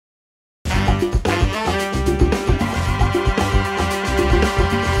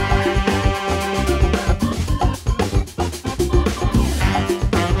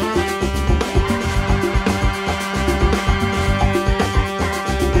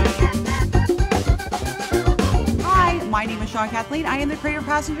I'm Kathleen. I am the creator of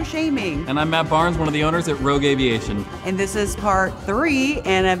Passenger Shaming. And I'm Matt Barnes, one of the owners at Rogue Aviation. And this is part 3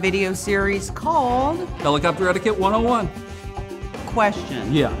 in a video series called Helicopter Etiquette 101.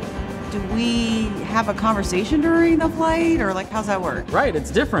 Question. Yeah. Do we have a conversation during the flight, or like how's that work? Right, it's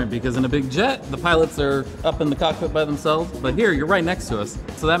different because in a big jet, the pilots are up in the cockpit by themselves, but here, you're right next to us.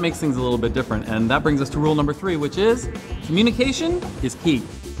 So that makes things a little bit different. And that brings us to rule number 3, which is communication is key.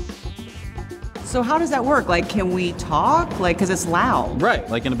 So how does that work? Like, can we talk? Like, because it's loud. Right,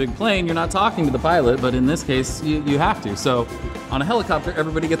 like in a big plane, you're not talking to the pilot, but in this case, you have to. So on a helicopter,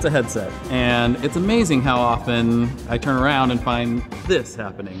 everybody gets a headset. And it's amazing how often I turn around and find this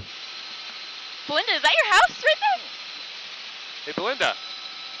happening. Belinda, is that your house right there? Hey, Belinda.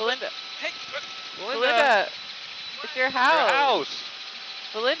 Belinda. Hey, Belinda. Belinda. It's your house. Your house.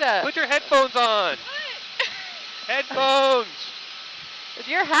 Belinda. Put your headphones on. What? Headphones. It's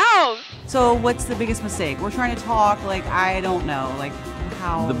your house. So what's the biggest mistake? We're trying to talk, like, I don't know, like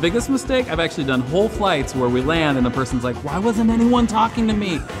how... The biggest mistake, I've actually done whole flights where we land and the person's like, why wasn't anyone talking to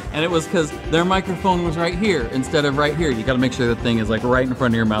me? And it was because their microphone was right here instead of right here. You gotta make sure the thing is like right in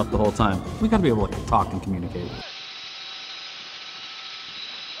front of your mouth the whole time. We gotta be able to talk and communicate.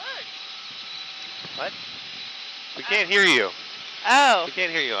 What? We can't hear you. Oh. We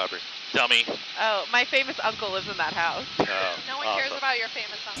can't hear you, Aubrey. Dummy. Oh, my famous uncle lives in that house. Oh, No one cares about your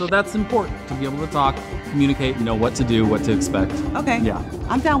famous uncle. So that's important, to be able to talk, communicate, know what to do, what to expect. Okay. Yeah.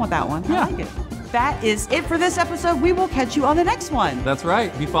 I'm down with that one. Yeah. I like it. That is it for this episode. We will catch you on the next one. That's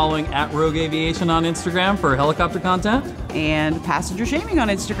right. Be following at Rogue Aviation on Instagram for helicopter content. And Passenger Shaming on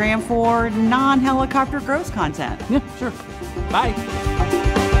Instagram for non-helicopter gross content. Yeah, sure. Bye.